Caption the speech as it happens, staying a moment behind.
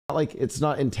like it's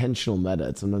not intentional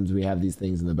meta. Sometimes we have these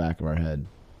things in the back of our head.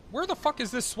 Where the fuck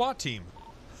is this SWAT team?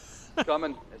 It's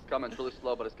coming. It's coming. It's really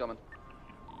slow, but it's coming.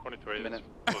 23 minutes.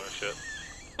 Shit.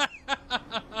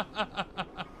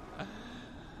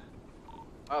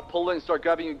 Pull in, start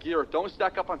grabbing your gear. Don't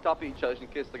stack up on top of each other in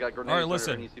case they got grenades. All right,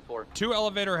 listen. Or an EC4. 2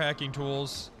 elevator hacking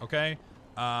tools, okay?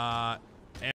 And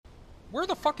where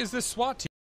the fuck is this SWAT team?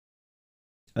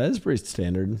 That is pretty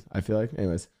standard, I feel like.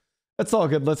 Anyways, that's all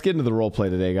good. Let's get into the role play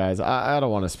today, guys. I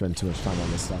don't want to spend too much time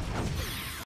on this stuff.